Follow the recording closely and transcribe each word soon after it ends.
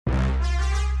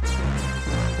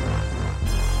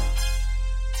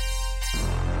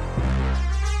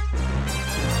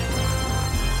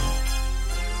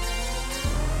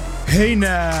Hey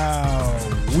now,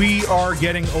 we are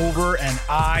getting over, and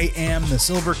I am the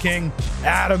Silver King,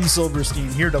 Adam Silverstein,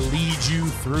 here to lead you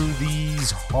through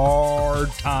these hard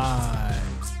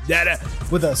times.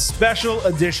 With a special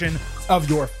edition of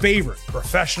your favorite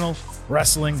professional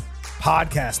wrestling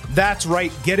podcast. That's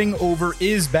right, Getting Over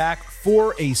is back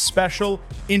for a special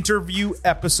interview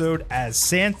episode as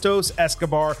Santos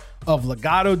Escobar of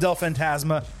Legado del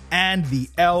Fantasma and the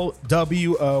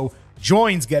LWO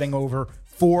joins Getting Over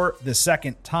for the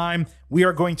second time. We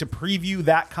are going to preview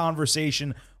that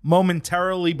conversation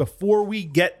momentarily. Before we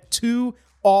get to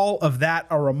all of that,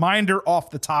 a reminder off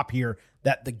the top here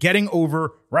that the Getting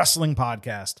Over Wrestling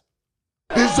Podcast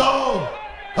is all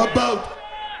about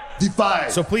Defy.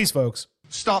 So please, folks,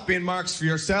 stop being marks for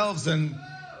yourselves and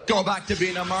go back to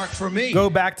being a mark for me. Go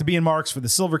back to being marks for the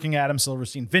Silver King, Adam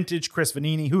Silverstein, vintage Chris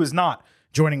Vanini, who is not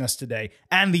joining us today,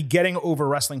 and the Getting Over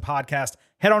Wrestling Podcast.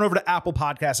 Head on over to Apple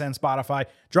Podcasts and Spotify.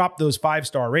 Drop those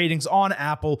 5-star ratings on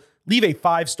Apple. Leave a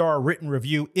 5-star written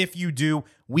review. If you do,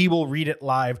 we will read it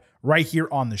live right here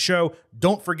on the show.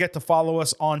 Don't forget to follow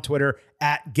us on Twitter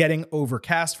at Getting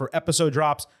Overcast for episode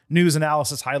drops, news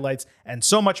analysis, highlights, and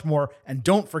so much more. And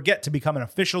don't forget to become an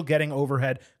official Getting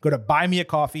Overhead. Go to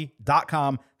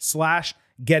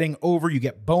buymeacoffee.com/Getting Over. You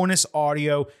get bonus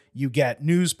audio, you get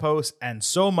news posts, and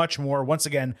so much more. Once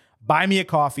again,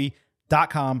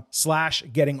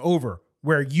 buymeacoffee.com/Getting Over,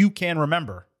 where you can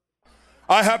remember,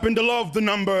 I happen to love the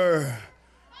number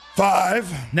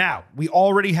 5. Now, we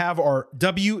already have our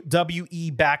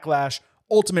WWE Backlash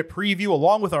Ultimate Preview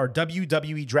along with our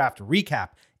WWE Draft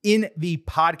Recap in the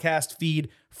podcast feed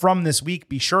from this week.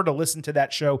 Be sure to listen to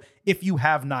that show if you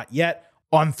have not yet.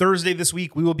 On Thursday this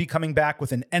week, we will be coming back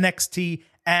with an NXT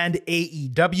and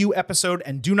AEW episode.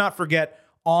 And do not forget,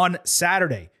 on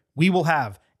Saturday, we will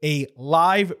have a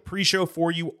live pre-show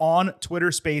for you on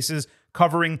Twitter Spaces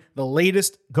covering the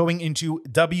latest going into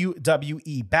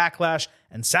WWE Backlash.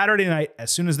 And Saturday night,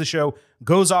 as soon as the show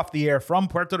goes off the air from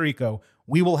Puerto Rico,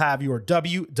 we will have your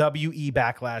WWE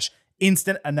Backlash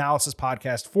instant analysis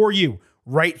podcast for you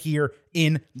right here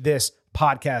in this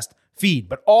podcast feed.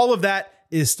 But all of that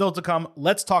is still to come.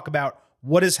 Let's talk about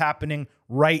what is happening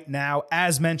right now.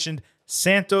 As mentioned,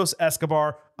 Santos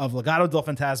Escobar of Legado del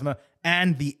Fantasma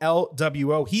and the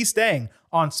LWO. He's staying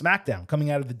on SmackDown coming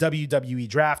out of the WWE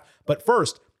draft. But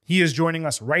first, he is joining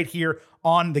us right here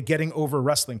on the Getting Over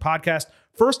Wrestling Podcast.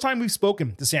 First time we've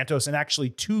spoken to Santos in actually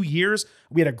 2 years.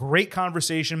 We had a great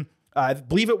conversation. I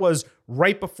believe it was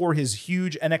right before his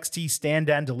huge NXT Stand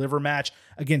and Deliver match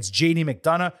against JD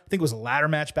McDonough. I think it was a ladder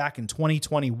match back in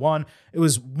 2021. It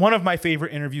was one of my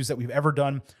favorite interviews that we've ever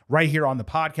done right here on the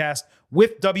podcast.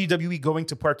 With WWE going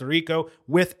to Puerto Rico,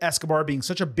 with Escobar being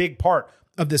such a big part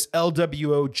of this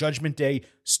LWO Judgment Day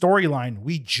storyline,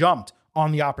 we jumped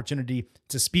on the opportunity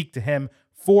to speak to him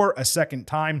for a second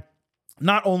time.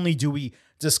 Not only do we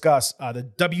discuss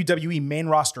the WWE main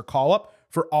roster call-up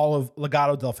for all of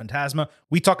Legado del Fantasma,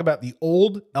 we talk about the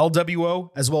old LWO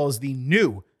as well as the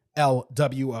new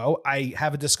LWO. I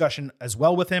have a discussion as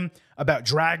well with him about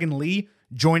Dragon Lee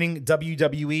joining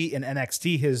WWE and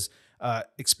NXT, his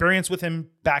experience with him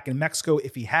back in Mexico,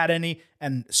 if he had any,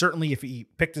 and certainly if he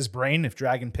picked his brain, if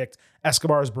Dragon picked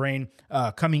Escobar's brain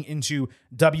coming into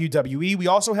WWE. We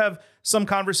also have some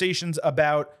conversations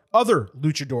about other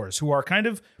luchadors who are kind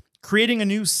of creating a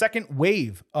new second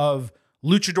wave of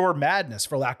luchador madness,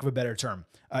 for lack of a better term,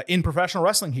 in professional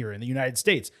wrestling here in the United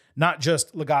States. Not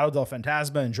just Legado del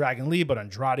Fantasma and Dragon Lee, but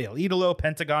Andrade El Idolo,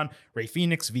 Pentagon, Rey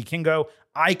Fenix, Vikingo.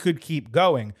 I could keep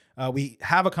going. We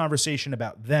have a conversation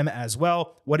about them as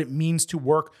well, what it means to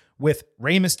work with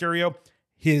Rey Mysterio,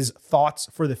 his thoughts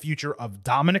for the future of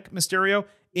Dominic Mysterio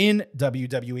in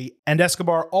WWE. And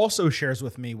Escobar also shares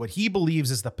with me what he believes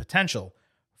is the potential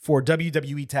for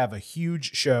WWE to have a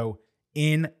huge show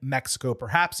in Mexico,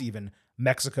 perhaps even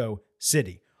Mexico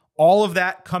City. All of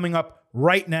that coming up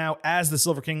right now as the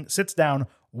Silver King sits down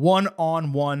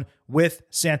one-on-one with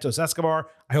Santos Escobar.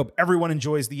 I hope everyone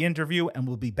enjoys the interview, and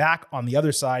we'll be back on the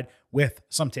other side with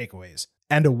some takeaways.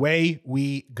 And away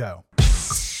we go.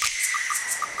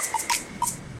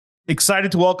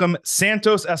 Excited to welcome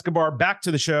Santos Escobar back to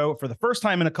the show. For the first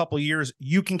time in a couple years,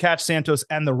 you can catch Santos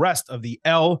and the rest of the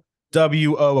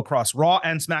LWO across Raw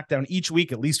and SmackDown each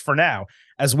week, at least for now,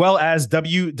 as well as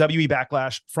WWE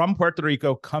Backlash from Puerto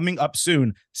Rico coming up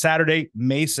soon, Saturday,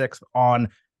 May 6th on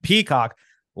Peacock.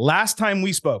 Last time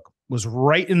we spoke was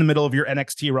right in the middle of your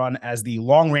NXT run as the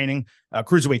long-reigning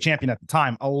Cruiserweight champion at the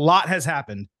time. A lot has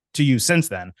happened to you since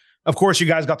then. Of course, you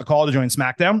guys got the call to join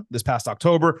SmackDown this past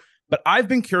October, but I've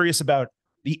been curious about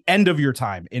the end of your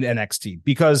time in NXT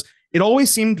because it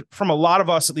always seemed from a lot of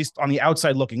us, at least on the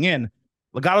outside looking in,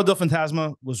 Legado del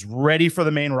Fantasma was ready for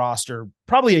the main roster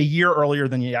probably a year earlier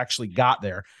than you actually got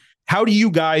there. How do you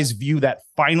guys view that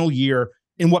final year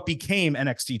in what became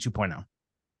NXT 2.0?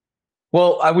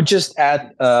 Well, I would just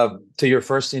add to your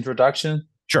first introduction.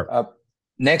 Sure.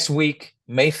 Next week,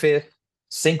 May 5th,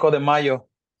 Cinco de Mayo.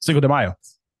 Cinco de Mayo.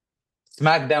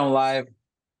 SmackDown Live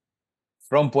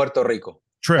from Puerto Rico.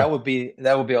 True. That would be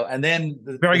all. And then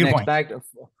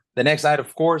the next night,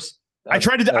 of course. I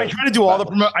try to do all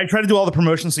the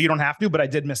promotions so you don't have to, but I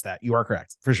did miss that. You are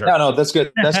correct for sure. No, that's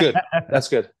good. That's good. That's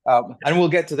good. And we'll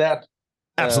get to that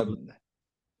absolutely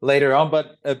later on.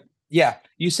 But yeah,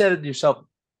 you said it yourself.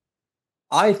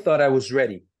 I thought I was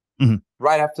ready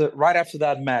right after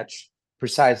that match.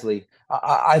 Precisely,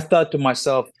 I thought to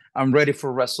myself, I'm ready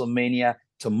for WrestleMania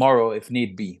tomorrow if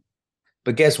need be.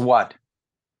 But guess what?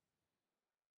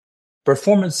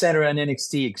 Performance Center and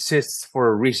NXT exists for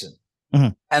a reason.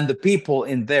 And the people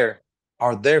in there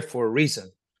are there for a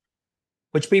reason.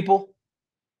 Which people?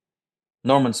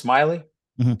 Norman Smiley,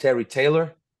 Terry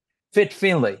Taylor, Fit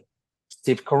Finlay,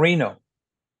 Steve Corino,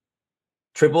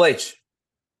 Triple H,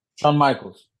 Shawn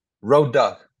Michaels, Road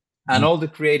Dogg, and all the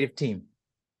creative team.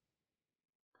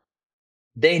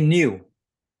 They knew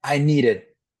I needed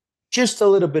just a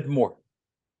little bit more.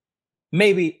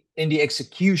 Maybe in the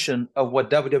execution of what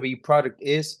WWE product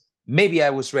is, maybe I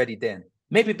was ready then.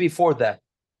 Maybe before that,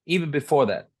 even before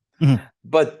that.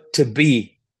 But to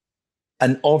be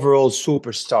an overall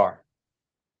superstar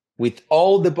with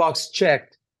all the boxes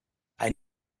checked, I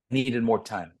needed more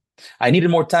time.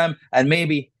 And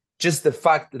maybe just the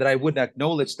fact that I wouldn't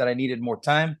acknowledge that I needed more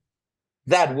time,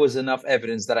 that was enough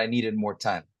evidence that I needed more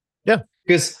time. Yeah.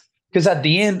 Because at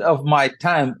the end of my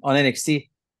time on NXT,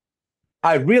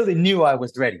 I really knew I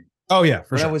was ready. Oh, yeah,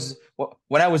 for sure.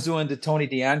 When I was doing the Tony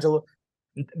D'Angelo,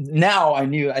 now I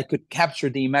knew I could capture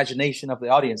the imagination of the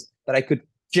audience, that I could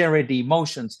generate the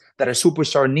emotions that a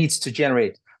superstar needs to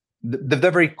generate. The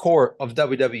very core of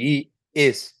WWE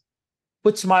is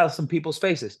put smiles on people's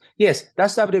faces. Yes,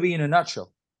 that's WWE in a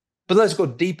nutshell. But let's go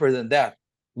deeper than that.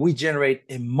 We generate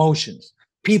emotions.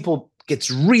 People gets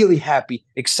really happy,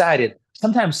 excited,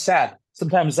 sometimes sad,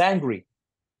 sometimes angry.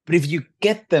 But if you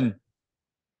get them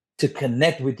to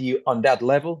connect with you on that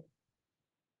level,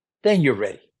 then you're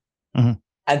ready.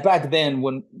 And back then,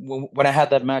 when I had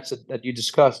that match that you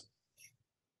discussed,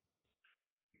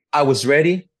 I was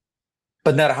ready,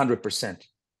 but not 100%.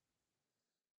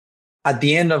 At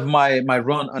the end of my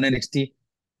run on NXT,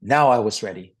 now I was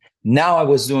ready. Now I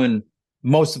was doing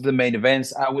most of the main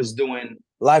events. I was doing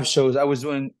live shows. I was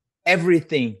doing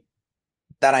everything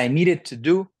that I needed to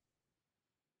do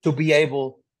to be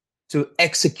able to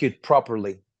execute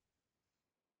properly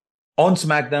on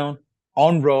SmackDown,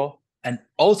 on Raw, and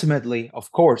ultimately,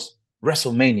 of course,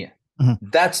 WrestleMania.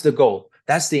 That's the goal.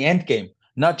 That's the end game.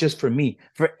 Not just for me.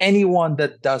 For anyone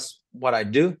that does what I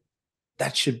do,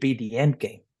 that should be the end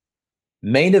game.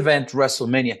 Main event,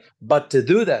 WrestleMania. But to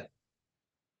do that,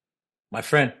 my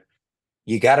friend,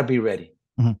 you got to be ready.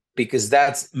 Because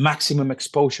that's maximum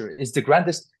exposure. It's the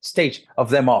grandest stage of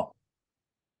them all.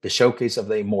 The showcase of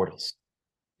the immortals.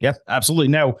 Yeah, absolutely.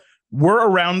 Now, we're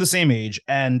around the same age,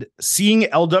 and seeing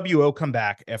LWO come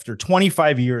back after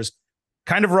 25 years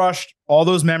kind of rushed all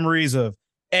those memories of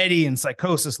Eddie and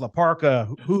Psychosis, La Parca,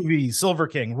 Hoovy, Silver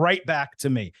King right back to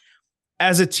me.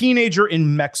 As a teenager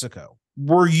in Mexico,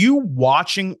 were you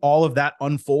watching all of that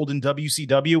unfold in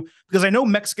WCW? Because I know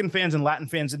Mexican fans and Latin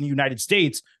fans in the United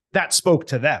States, that spoke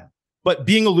to them. But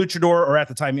being a luchador, or at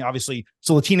the time, obviously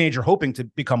still a teenager hoping to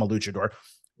become a luchador,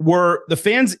 were the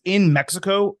fans in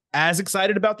Mexico as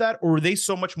excited about that, or were they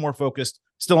so much more focused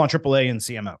still on AAA and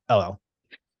CMLL?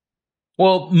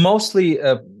 Well, mostly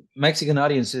Mexican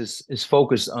audience is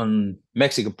focused on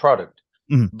Mexican product.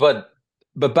 But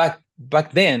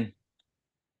back then,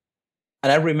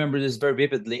 and I remember this very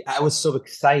vividly, I was so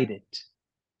excited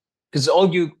because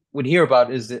all you would hear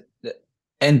about is the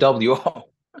NWO.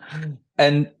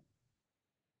 And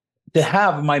to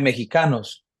have my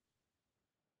Mexicanos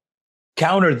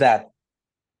counter that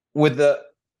with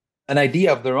an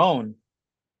idea of their own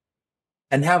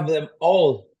and have them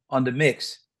all on the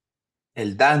mix.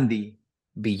 El Dandy,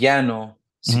 Villano,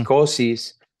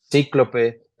 Psicosis,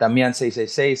 Cíclope, Damián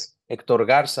 666, Héctor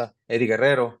Garza, Eddie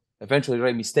Guerrero, eventually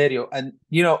Rey Mysterio. And,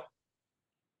 you know,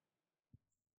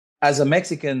 as a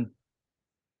Mexican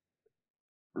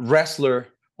wrestler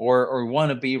or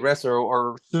wannabe wrestler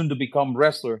or soon to become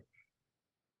wrestler,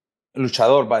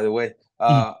 luchador, by the way,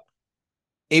 I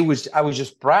was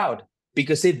just proud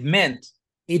because it meant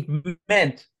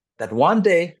that one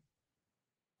day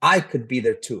I could be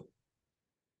there too.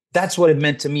 That's what it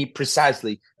meant to me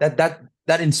precisely. That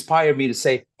inspired me to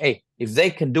say, hey, if they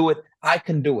can do it, I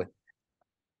can do it.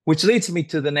 Which leads me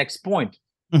to the next point.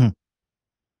 Mm-hmm.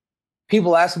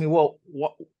 People ask me, well,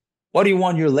 what do you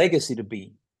want your legacy to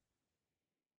be?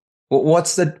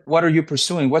 What are you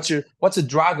pursuing? What's the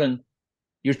dragon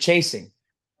you're chasing?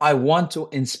 I want to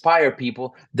inspire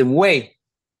people the way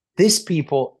these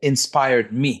people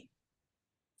inspired me.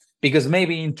 Because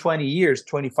maybe in 20 years,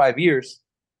 25 years,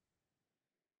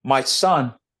 my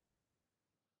son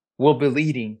will be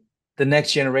leading the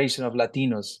next generation of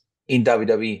Latinos in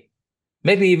WWE.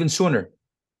 Maybe even sooner,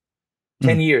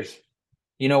 10 years.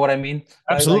 You know what I mean?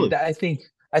 Absolutely. I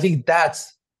think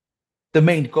that's the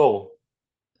main goal.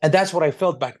 And that's what I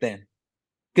felt back then.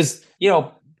 Because,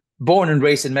 born and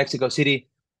raised in Mexico City,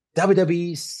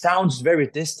 WWE sounds very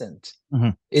distant. Mm-hmm.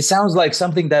 It sounds like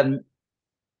something that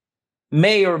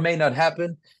may or may not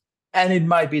happen. And it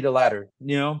might be the latter,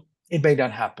 it may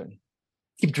not happen.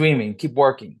 Keep dreaming, keep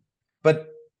working. But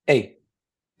hey,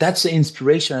 that's the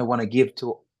inspiration I want to give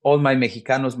to all my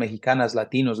Mexicanos, Mexicanas,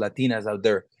 Latinos, Latinas out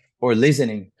there who are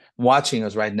listening, watching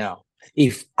us right now.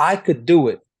 If I could do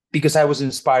it because I was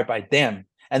inspired by them,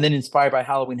 and then inspired by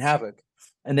Halloween Havoc,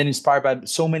 and then inspired by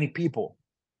so many people,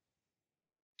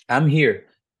 I'm here.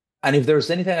 And if there's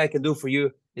anything I can do for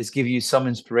you, is give you some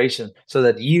inspiration so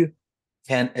that you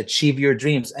can achieve your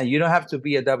dreams. And you don't have to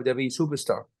be a WWE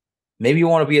superstar. Maybe you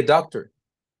want to be a doctor.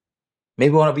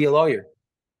 Maybe you want to be a lawyer.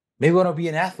 Maybe you want to be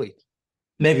an athlete.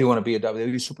 Maybe you want to be a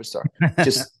WWE superstar.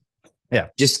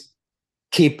 Just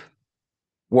keep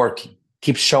working.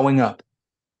 Keep showing up.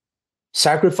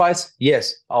 Sacrifice?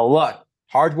 Yes, a lot.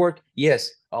 Hard work? Yes,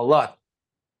 a lot.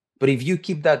 But if you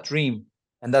keep that dream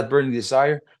and that burning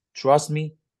desire, trust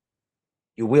me,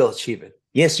 you will achieve it.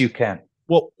 Yes, you can.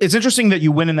 Well, it's interesting that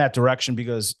you went in that direction,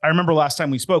 because I remember last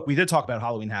time we spoke, we did talk about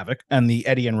Halloween Havoc and the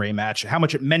Eddie and Ray match, how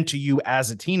much it meant to you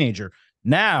as a teenager.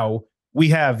 Now we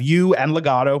have you and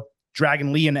Legado,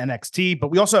 Dragon Lee in NXT, but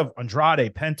we also have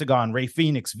Andrade, Pentagon, Rey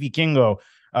Fenix, Vikingo,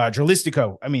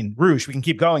 Dralistico. I mean, Rouge, we can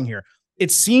keep going here.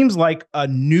 It seems like a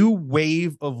new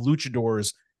wave of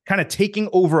luchadors kind of taking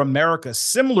over America,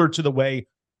 similar to the way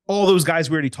all those guys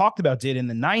we already talked about did in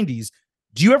the 90s.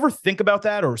 Do you ever think about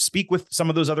that or speak with some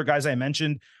of those other guys I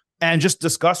mentioned and just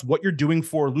discuss what you're doing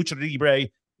for Lucha Libre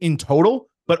in total,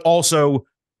 but also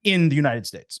in the United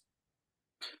States?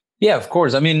 Yeah, of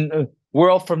course. I mean,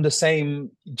 we're all from the same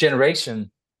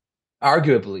generation,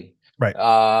 arguably. Right.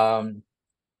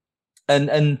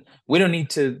 And we don't need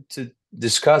to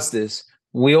discuss this.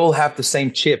 We all have the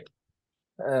same chip.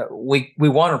 We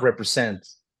want to represent.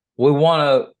 We want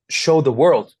to show the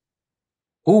world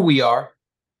who we are,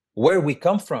 where we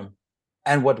come from,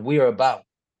 and what we are about.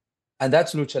 And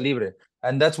that's Lucha Libre.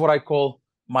 And that's what I call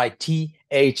my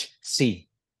THC.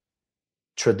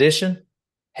 Tradition,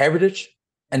 heritage,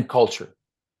 and culture.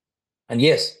 And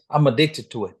yes, I'm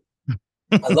addicted to it.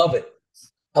 I love it.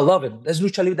 I love it. That's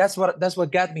Lucha Libre. That's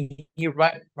what got me here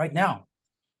right now.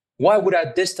 Why would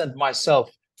I distance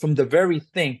myself from the very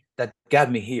thing that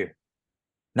got me here?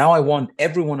 Now I want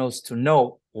everyone else to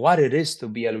know what it is to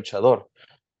be a luchador,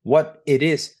 what it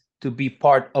is to be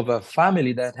part of a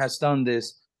family that has done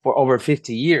this for over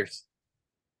 50 years.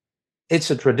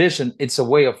 It's a tradition. It's a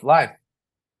way of life.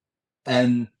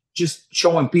 And just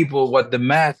showing people what the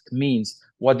mask means,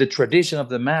 what the tradition of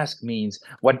the mask means,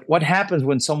 what happens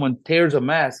when someone tears a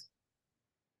mask.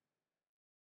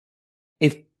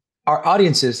 If our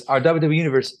audiences, our WWE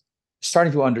universe,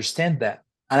 starting to understand that.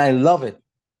 And I love it.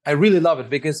 I really love it,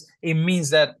 because it means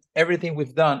that everything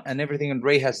we've done and everything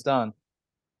Ray has done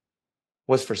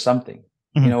was for something.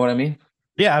 Mm-hmm. You know what I mean?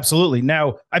 Yeah, absolutely.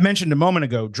 Now, I mentioned a moment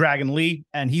ago, Dragon Lee,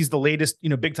 and he's the latest,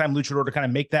 big time luchador to kind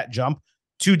of make that jump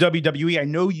to WWE. I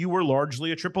know you were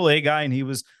largely a AAA guy and he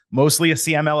was mostly a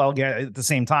CMLL guy at the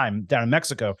same time down in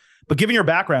Mexico. But given your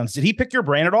backgrounds, did he pick your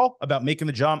brain at all about making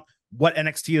the jump, what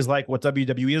NXT is like, what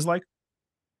WWE is like?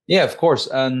 Yeah, of course.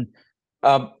 And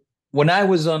when I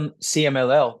was on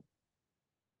CMLL,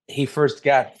 he first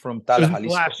got from Tala,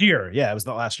 Jalisco. Last year. Yeah, it was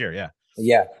the last year. Yeah.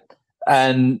 Yeah.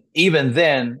 And even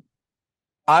then,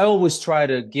 I always try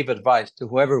to give advice to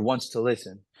whoever wants to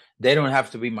listen. They don't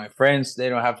have to be my friends. I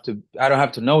don't have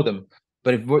to know them.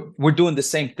 But if we're doing the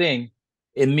same thing,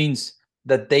 it means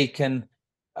that they can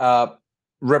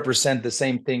represent the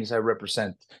same things I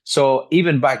represent. So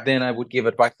even back then, I would give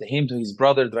advice to him, to his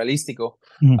brother, Dralistico,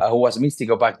 who was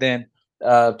Mystico back then,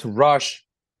 to Rush.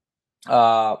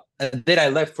 And then I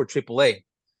left for AAA.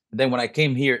 Then when I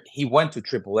came here, he went to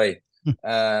AAA.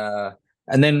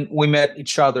 And then we met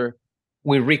each other.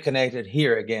 We reconnected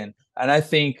here again. And I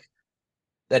think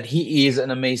that he is an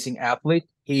amazing athlete.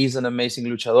 He is an amazing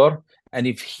luchador. And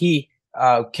if he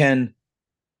can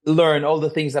learn all the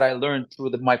things that I learned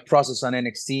through my process on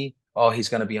NXT, oh, he's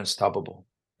going to be unstoppable.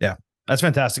 Yeah, that's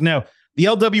fantastic. Now, the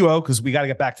LWO, because we got to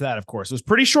get back to that, of course, it was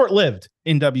pretty short-lived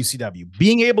in WCW.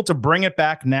 Being able to bring it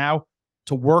back now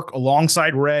to work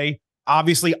alongside Ray,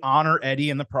 obviously honor Eddie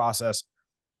in the process.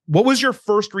 What was your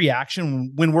first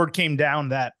reaction when word came down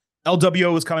that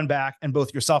LWO was coming back and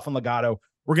both yourself and Legado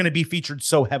were going to be featured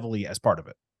so heavily as part of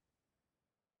it?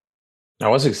 I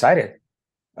was excited.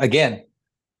 Again,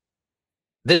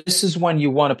 this is when you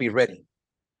want to be ready.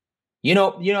 You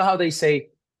know how they say,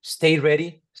 stay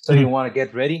ready, so you want to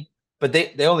get ready? But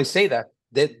they only say that.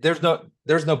 There's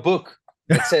no book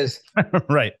that says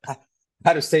right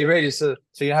how to stay ready, so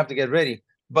you have to get ready.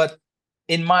 But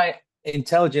in my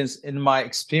intelligence, in my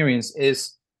experience,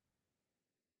 is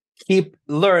keep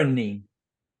learning,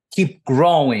 keep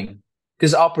growing,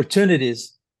 because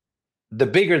opportunities, the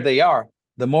bigger they are,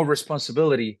 the more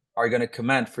responsibility are going to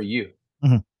command for you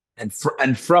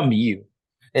and from you.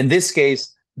 In this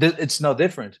case, it's no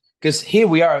different, because here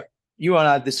we are, you and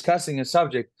I discussing a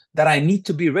subject that I need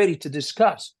to be ready to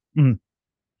discuss.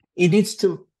 It needs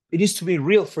to be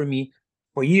real for me,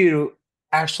 for you to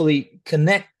actually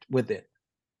connect with it.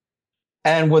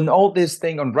 And when all this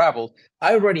thing unraveled,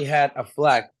 I already had a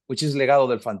flag, which is Legado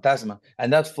del Fantasma,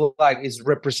 and that flag is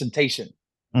representation.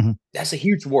 That's a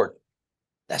huge word.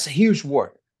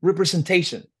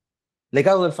 Representation.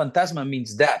 Legado del Fantasma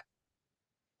means that.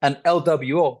 And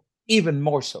LWO, even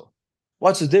more so.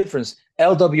 What's the difference?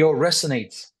 LWO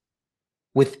resonates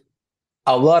with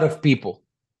a lot of people,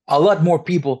 a lot more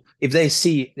people. If they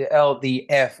see the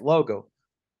LDF logo,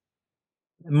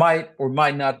 it might or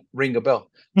might not ring a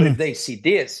bell. But if they see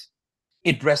this,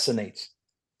 it resonates.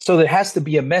 So there has to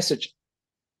be a message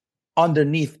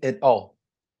underneath it all.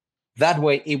 That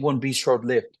way, it won't be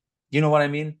short-lived. You know what I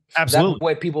mean? Absolutely. That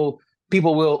way, people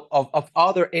will of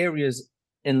other areas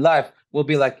in life will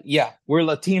be like, yeah, we're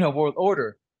Latino World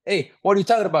Order. Hey, what are you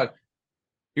talking about?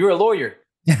 You're a lawyer.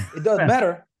 It doesn't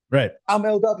matter. Right. I'm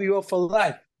LWO for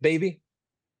life, baby.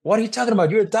 What are you talking about?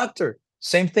 You're a doctor.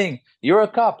 Same thing. You're a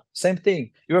cop. Same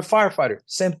thing. You're a firefighter.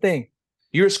 Same thing.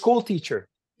 You're a school teacher.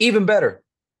 Even better.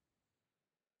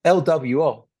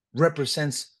 LWO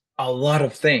represents a lot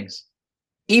of things,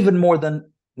 even more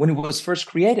than when it was first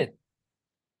created,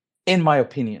 in my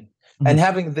opinion. And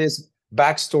having these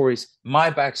backstories,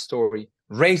 my backstory,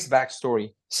 Ray's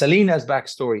backstory, Selena's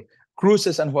backstory,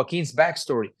 Cruz's and Joaquin's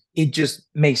backstory, it just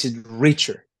makes it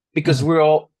richer, because we're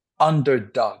all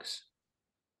underdogs.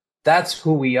 That's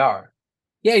who we are.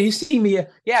 Yeah, you see me.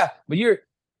 Yeah, but you're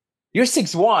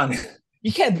 6'1".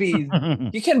 You can't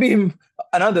be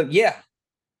another. Yeah,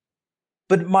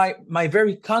 but my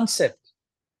very concept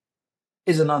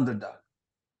is an underdog,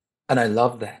 and I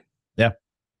love that. Yeah,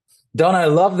 don't I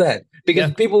love that?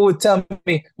 Because people would tell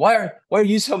me, why are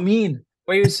you so mean?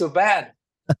 Why are you so bad?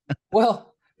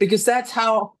 Well, because that's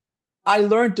how I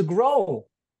learned to grow.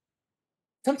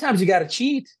 Sometimes you got to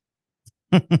cheat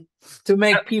to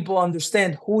make people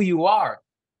understand who you are.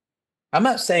 I'm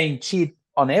not saying cheat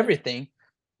on everything,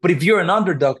 but if you're an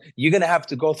underdog, you're going to have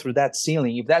to go through that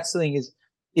ceiling. If that ceiling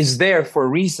is there for a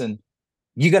reason,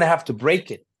 you're going to have to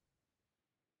break it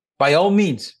by all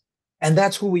means. And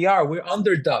that's who we are. We're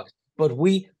underdogs, but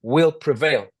we will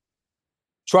prevail.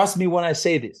 Trust me when I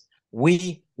say this.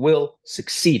 We will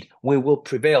succeed. We will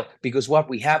prevail, because what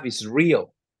we have is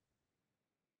real.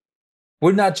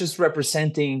 We're not just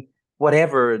representing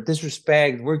whatever,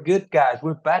 disrespect. We're good guys.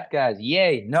 We're bad guys.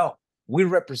 Yay. No, we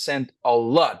represent a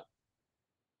lot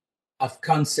of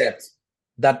concepts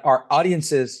that our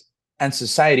audiences and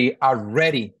society are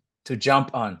ready to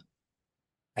jump on.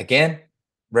 Again,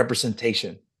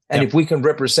 representation. And if we can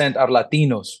represent our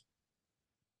Latinos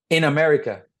in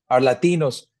America, our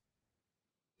Latinos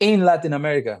in Latin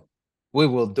America, we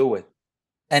will do it.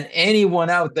 And anyone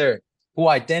out there who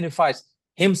identifies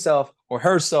himself or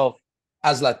herself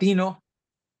as Latino,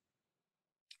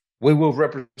 we will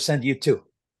represent you too.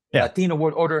 Yeah. Latino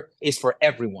World Order is for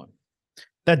everyone.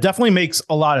 That definitely makes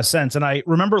a lot of sense. And I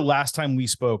remember last time we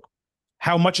spoke,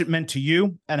 how much it meant to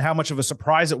you and how much of a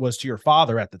surprise it was to your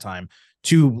father at the time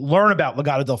to learn about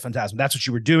Legado del Fantasma. That's what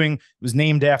you were doing. It was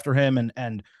named after him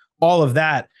and all of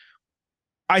that.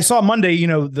 I saw Monday,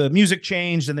 the music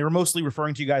changed and they were mostly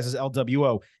referring to you guys as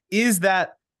LWO. Is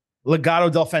that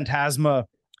Legado del Fantasma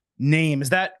name, is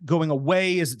that going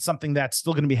away? Is it something that's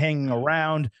still going to be hanging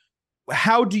around?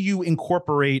 How do you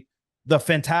incorporate the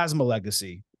Fantasma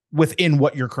legacy within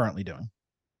what you're currently doing?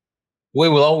 We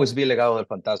will always be Legado del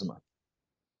Fantasma.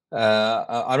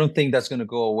 I don't think that's going to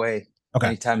go away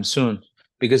anytime soon,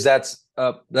 because that's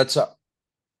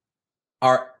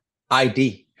our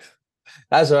ID.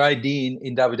 That's our ID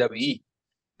in WWE.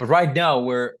 But right now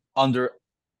we're under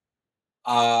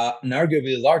an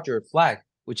arguably larger flag,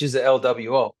 which is the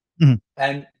LWO. Mhm.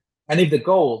 And if the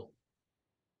goal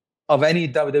of any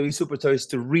WWE superstar is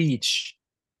to reach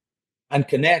and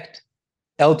connect,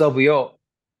 LWO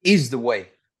is the way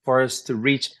for us to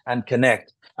reach and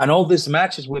connect. And all these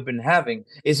matches we've been having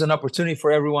is an opportunity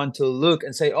for everyone to look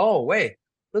and say, oh, wait,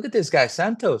 look at this guy,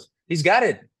 Santos. He's got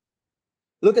it.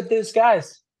 Look at these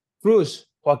guys, Cruz,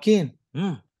 Joaquin.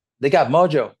 They got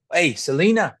mojo. Hey,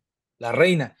 Selena, La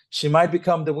Reina, she might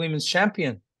become the women's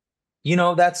champion. You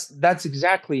know, that's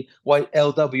exactly why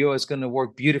LWO is going to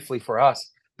work beautifully for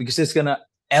us, because it's going to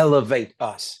elevate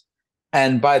us.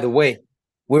 And by the way,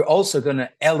 we're also going to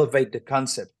elevate the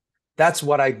concept. That's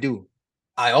what I do.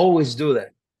 I always do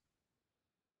that.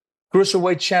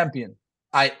 Cruiserweight champion,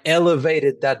 I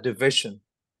elevated that division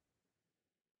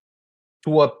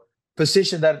to a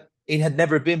position that it had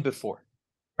never been before.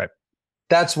 Right.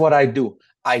 That's what I do.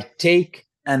 I take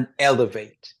and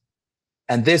elevate.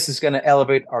 And this is going to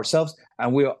elevate ourselves.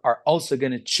 And we are also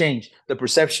going to change the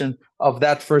perception of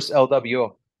that first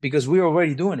LWO, because we're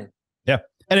already doing it. Yeah.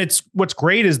 And it's what's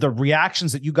great is the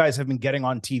reactions that you guys have been getting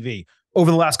on TV over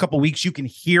the last couple of weeks. You can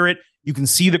hear it. You can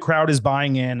see the crowd is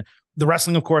buying in. The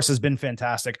wrestling, of course, has been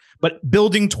fantastic, but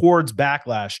building towards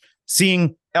Backlash,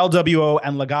 seeing LWO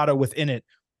and Legado within it,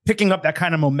 picking up that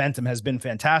kind of momentum has been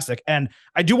fantastic. And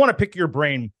I do want to pick your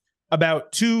brain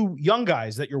about two young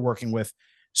guys that you're working with,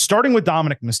 starting with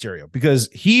Dominic Mysterio, because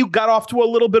he got off to a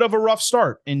little bit of a rough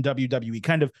start in WWE,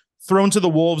 kind of thrown to the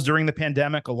wolves during the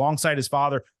pandemic alongside his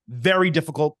father. Very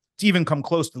difficult to even come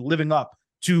close to living up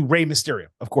to Rey Mysterio,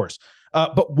 of course.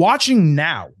 But watching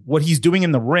now what he's doing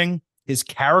in the ring, his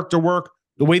character work,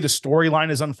 the way the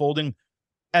storyline is unfolding,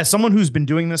 as someone who's been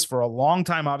doing this for a long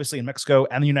time, obviously in Mexico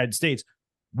and the United States,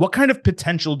 what kind of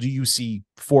potential do you see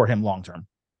for him long-term?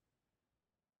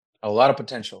 A lot of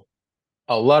potential.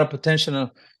 A lot of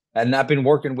potential. And I've been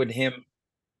working with him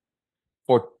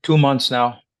for 2 months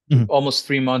now, almost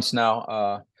 3 months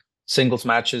now, singles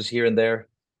matches here and there.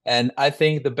 And I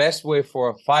think the best way for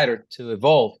a fighter to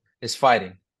evolve is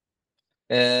fighting.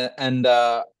 And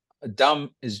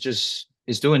Dom is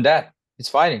doing that. He's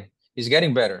fighting. He's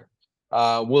getting better.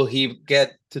 Will he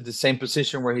get to the same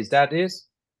position where his dad is?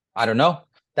 I don't know.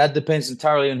 That depends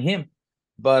entirely on him.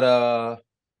 But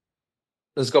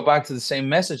let's go back to the same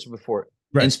message before.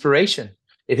 Right. Inspiration.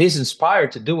 If he's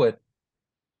inspired to do it,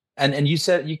 and you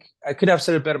said, I could have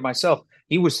said it better myself.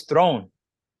 He was thrown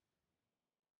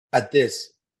at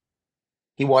this.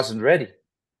 He wasn't ready.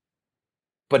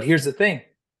 But here's the thing.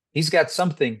 He's got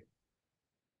something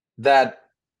that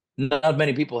not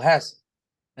many people has,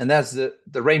 and that's the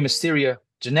Rey Mysterio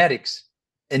genetics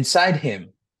inside him.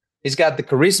 He's got the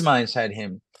charisma inside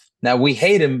him. Now we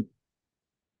hate him.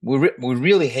 We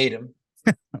really hate him.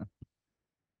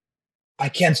 I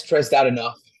can't stress that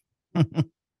enough.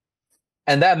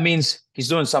 And that means he's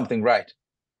doing something right.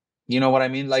 You know what I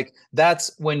mean? Like,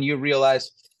 that's when you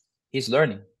realize he's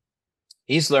learning.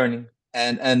 He's learning.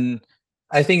 And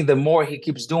I think the more he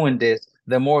keeps doing this,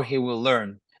 the more he will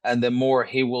learn, and the more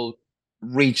he will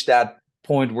reach that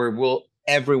point where will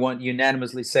everyone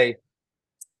unanimously say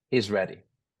he's ready.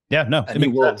 Yeah, no, and he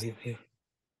will.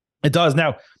 It does.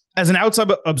 Now, as an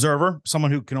outside observer,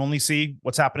 someone who can only see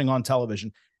what's happening on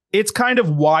television, it's kind of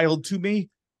wild to me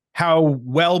how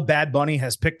well Bad Bunny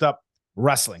has picked up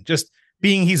wrestling. Just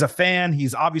being he's a fan,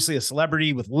 he's obviously a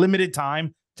celebrity with limited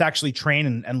time to actually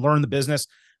train and learn the business.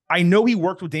 I know he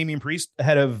worked with Damian Priest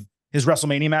ahead of his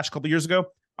WrestleMania match a couple years ago.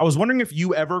 I was wondering if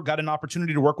you ever got an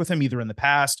opportunity to work with him, either in the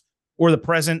past or the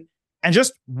present, and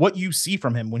just what you see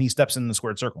from him when he steps in the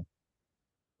squared circle.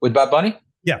 With Bad Bunny?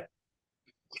 Yeah.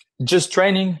 Just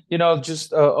training,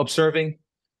 just observing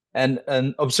and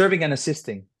observing and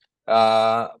assisting.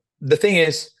 The thing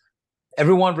is,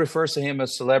 everyone refers to him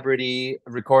as celebrity,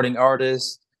 recording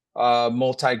artist,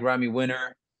 multi-Grammy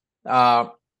winner.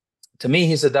 To me,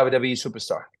 he's a WWE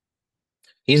superstar.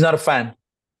 He's not a fan.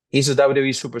 He's a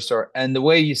WWE superstar. And the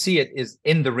way you see it is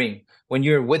in the ring. When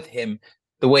you're with him,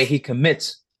 the way he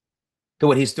commits to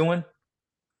what he's doing.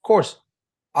 Of course,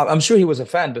 I'm sure he was a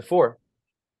fan before.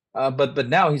 But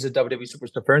now he's a WWE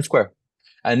superstar fair and square.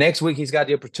 And next week, he's got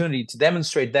the opportunity to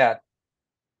demonstrate that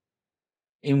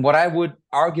in what I would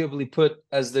arguably put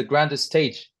as the grandest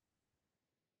stage.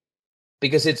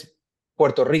 Because it's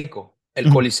Puerto Rico, El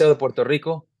Coliseo de Puerto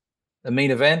Rico, the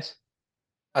main event,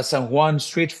 a San Juan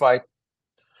street fight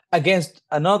against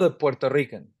another Puerto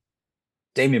Rican,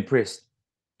 Damian Priest.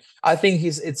 I think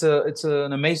it's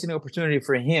an amazing opportunity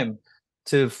for him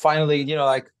to finally,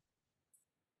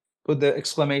 put the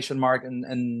exclamation mark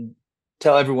and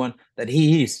tell everyone that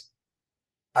he is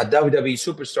a WWE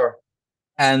superstar.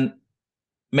 And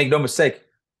make no mistake,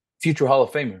 future Hall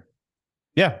of Famer.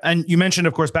 Yeah. And you mentioned,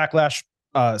 of course, Backlash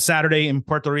Saturday in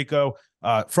Puerto Rico,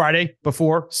 Friday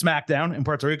before SmackDown in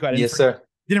Puerto Rico. Yes, sir.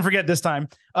 Didn't forget this time.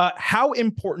 How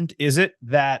important is it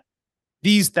that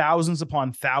these thousands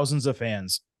upon thousands of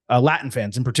fans, Latin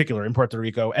fans in particular in Puerto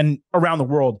Rico and around the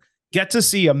world, get to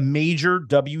see a major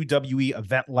WWE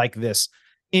event like this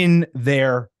in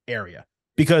their area?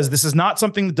 Because this is not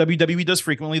something that WWE does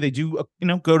frequently. They do,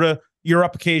 go to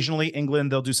Europe occasionally,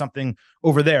 England, they'll do something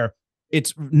over there.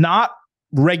 It's not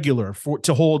regular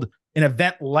to hold an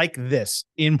event like this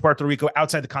in Puerto Rico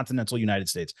outside the continental United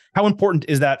States. How important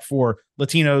is that for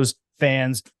Latinos,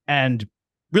 fans, and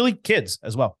really kids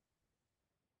as well?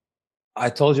 I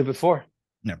told you before.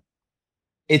 Yeah.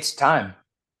 It's time.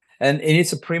 And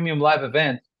it's a premium live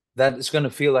event that is going to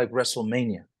feel like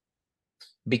WrestleMania,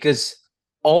 because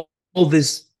all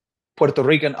this Puerto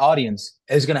Rican audience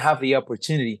is going to have the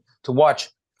opportunity to watch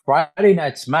Friday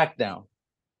Night SmackDown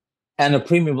and a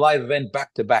premium live event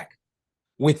back to back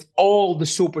with all the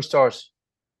superstars.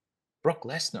 Brock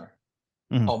Lesnar,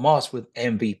 Omos with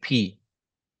MVP,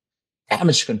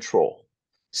 Damage Control,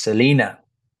 Selena,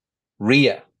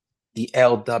 Rhea, the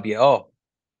LWO,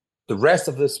 the rest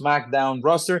of the SmackDown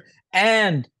roster,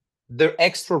 and the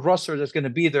extra roster that's going to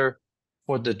be there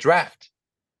for the draft.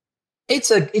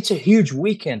 It's a huge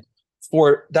weekend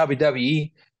for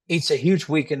WWE. It's a huge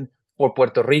weekend for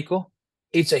Puerto Rico.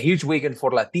 It's a huge weekend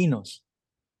for Latinos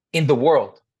in the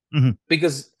world,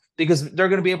 because they're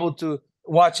going to be able to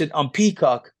watch it on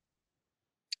Peacock.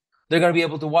 They're going to be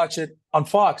able to watch it on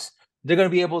Fox. They're going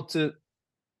to be able to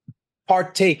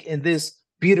partake in this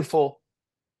beautiful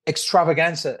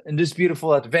extravaganza, in this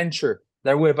beautiful adventure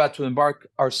that we're about to embark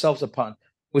ourselves upon,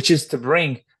 which is to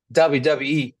bring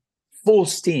WWE full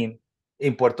steam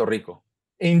in Puerto Rico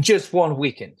in just one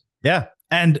weekend. Yeah.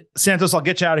 And Santos, I'll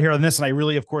get you out of here on this. And I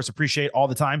really, of course, appreciate all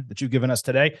the time that you've given us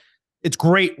today. It's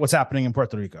great what's happening in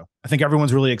Puerto Rico. I think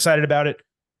everyone's really excited about it.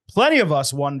 Plenty of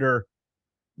us wonder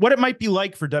what it might be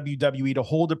like for WWE to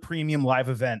hold a premium live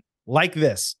event like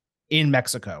this in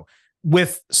Mexico,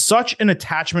 with such an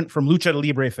attachment from Lucha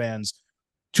Libre fans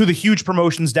to the huge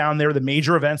promotions down there, the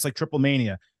major events like Triple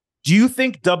Mania. Do you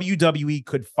think WWE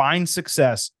could find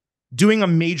success doing a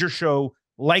major show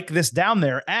like this down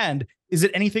there? And is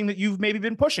it anything that you've maybe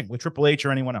been pushing with Triple H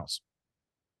or anyone else?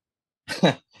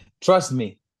 Trust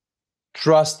me.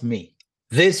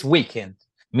 This weekend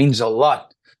means a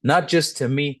lot, not just to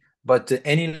me, but to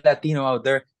any Latino out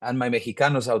there and my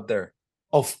Mexicanos out there.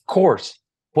 Of course,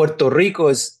 Puerto Rico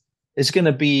is going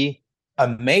to be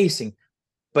amazing,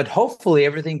 but hopefully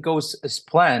everything goes as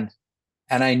planned.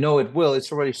 And I know it will.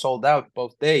 It's already sold out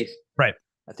both days. Right.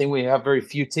 I think we have very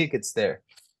few tickets there.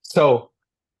 So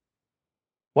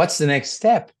what's the next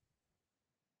step?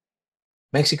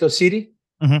 Mexico City,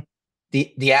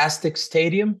 the Aztec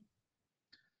Stadium,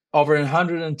 over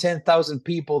 110,000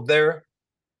 people there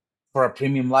for a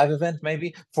premium live event,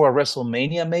 maybe for a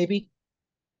WrestleMania, maybe.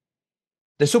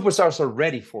 The superstars are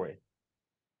ready for it.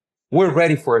 We're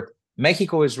ready for it.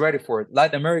 Mexico is ready for it.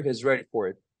 Latin America is ready for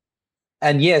it.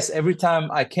 And yes, every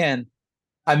time I can,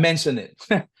 I mention it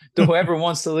to whoever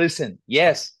wants to listen.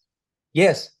 Yes.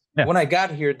 Yeah. When I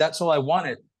got here, that's all I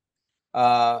wanted.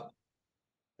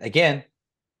 Again,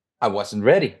 I wasn't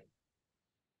ready.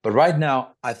 But right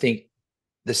now, I think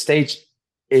the stage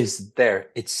is there.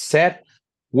 It's set.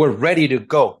 We're ready to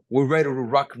go. We're ready to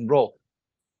rock and roll.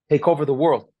 Take over the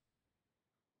world.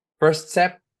 First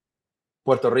step,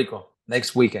 Puerto Rico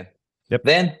next weekend. Yep.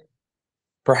 Then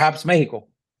perhaps Mexico.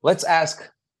 Let's ask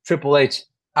Triple H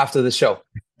after the show.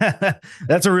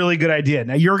 That's a really good idea.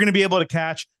 Now you're going to be able to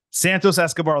catch Santos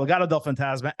Escobar, Legado del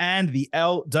Fantasma, and the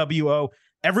LWO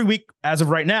every week as of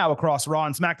right now across Raw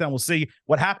and SmackDown. We'll see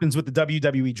what happens with the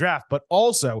WWE draft, but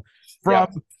also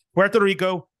from Puerto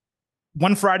Rico,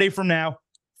 one Friday from now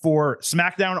for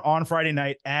SmackDown on Friday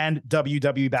night and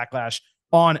WWE Backlash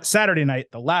on Saturday night,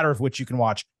 the latter of which you can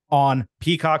watch on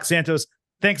Peacock. Santos,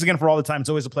 thanks again for all the time. It's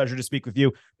always a pleasure to speak with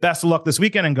you. Best of luck this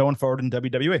weekend and going forward in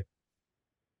WWE.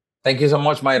 Thank you so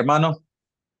much, my hermano.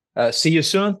 See you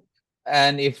soon.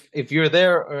 And if you're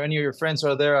there or any of your friends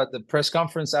are there at the press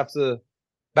conference after the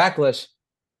Backlash,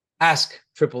 ask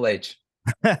Triple H.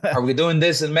 Are we doing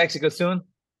this in Mexico soon?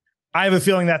 I have a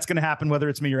feeling that's going to happen, whether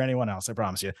it's me or anyone else. I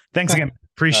promise you. Thanks again.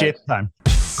 Appreciate the time.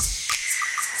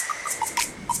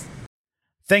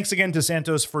 Thanks again to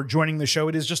Santos for joining the show.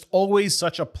 It is just always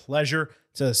such a pleasure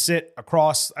to sit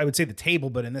across, I would say the table,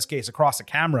 but in this case, across a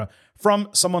camera from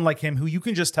someone like him who you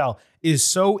can just tell is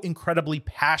so incredibly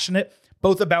passionate,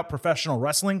 both about professional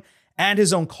wrestling and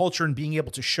his own culture, and being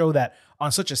able to show that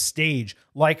on such a stage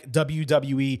like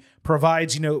WWE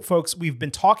provides. You know, folks, we've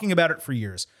been talking about it for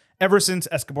years. ever since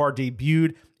Escobar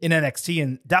debuted in NXT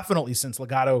and definitely since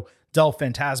Legado del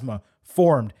Fantasma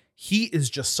formed. He is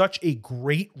just such a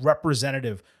great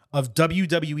representative of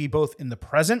WWE, both in the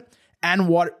present and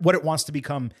what it wants to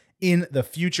become in the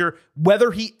future.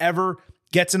 Whether he ever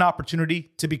gets an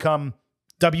opportunity to become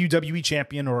WWE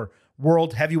champion or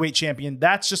world heavyweight champion,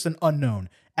 that's just an unknown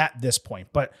at this point.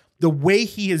 But the way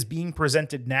he is being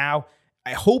presented now,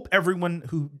 I hope everyone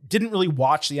who didn't really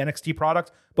watch the NXT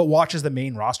product, but watches the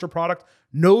main roster product,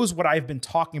 knows what I've been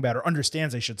talking about, or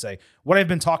understands, I should say, what I've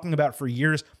been talking about for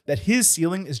years, that his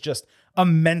ceiling is just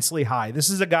immensely high. This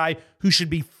is a guy who should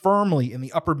be firmly in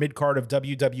the upper mid card of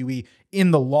WWE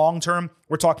in the long term.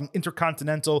 We're talking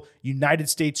Intercontinental, United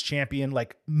States champion,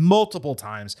 like multiple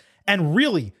times. And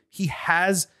really, he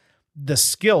has the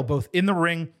skill both in the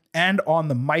ring and on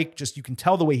the mic. Just, you can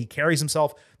tell the way he carries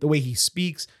himself, the way he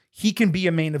speaks. He can be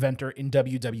a main eventer in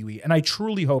WWE. And I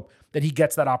truly hope that he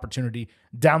gets that opportunity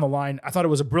down the line. I thought it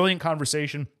was a brilliant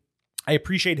conversation. I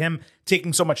appreciate him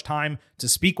taking so much time to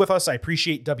speak with us. I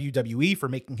appreciate WWE for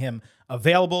making him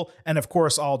available. And of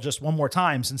course, I'll just one more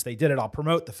time, since they did it, I'll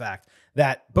promote the fact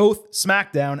that both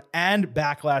SmackDown and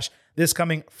Backlash this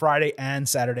coming Friday and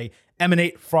Saturday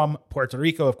emanate from Puerto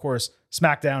Rico. Of course,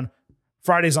 SmackDown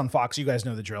Fridays on Fox. You guys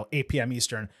know the drill, 8 p.m.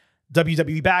 Eastern.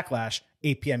 WWE Backlash,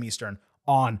 8 p.m. Eastern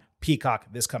on Peacock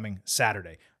this coming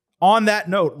Saturday. On that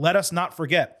note, let us not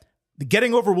forget, the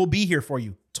Getting Over will be here for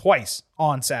you twice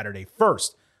on Saturday.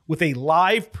 First, with a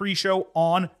live pre-show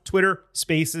on Twitter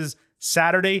Spaces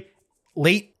Saturday,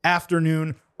 late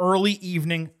afternoon, early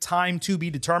evening, time to be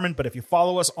determined. But if you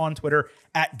follow us on Twitter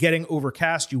at Getting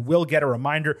Overcast, you will get a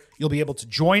reminder. You'll be able to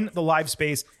join the live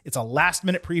space. It's a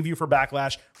last-minute preview for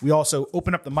Backlash. We also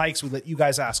open up the mics. We let you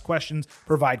guys ask questions,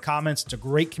 provide comments. It's a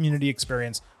great community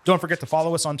experience. Don't forget to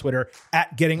follow us on Twitter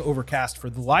at Getting Overcast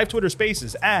for the live Twitter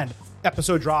Spaces and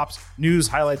episode drops, news,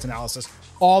 highlights, analysis,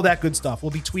 all that good stuff. We'll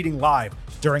be tweeting live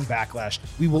during Backlash.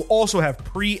 We will also have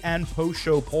pre- and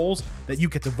post-show polls that you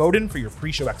get to vote in for your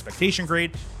pre-show expectation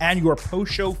grade and your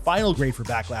post-show final grade for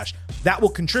Backlash. That will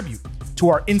contribute to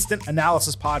our instant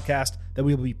analysis podcast that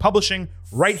we will be publishing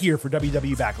right here for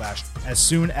WWE Backlash as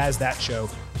soon as that show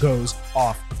goes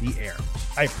off the air.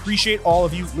 I appreciate all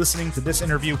of you listening to this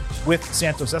interview with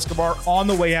Santos Escobar. On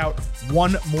the way out,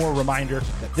 one more reminder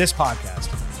that this podcast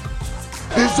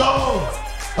It's all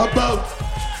about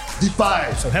the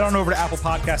five. So head on over to Apple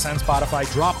Podcasts and Spotify.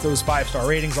 Drop those 5-star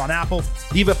ratings on Apple.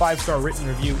 Leave a 5-star written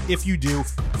review. If you do,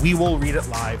 we will read it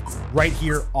live right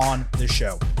here on the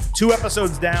show. 2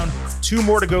 episodes down, 2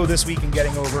 more to go this week in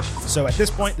Getting Over. So at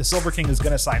this point, the Silver King is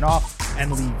going to sign off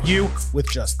and leave you with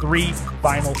just 3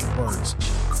 final words.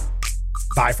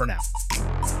 Bye for now.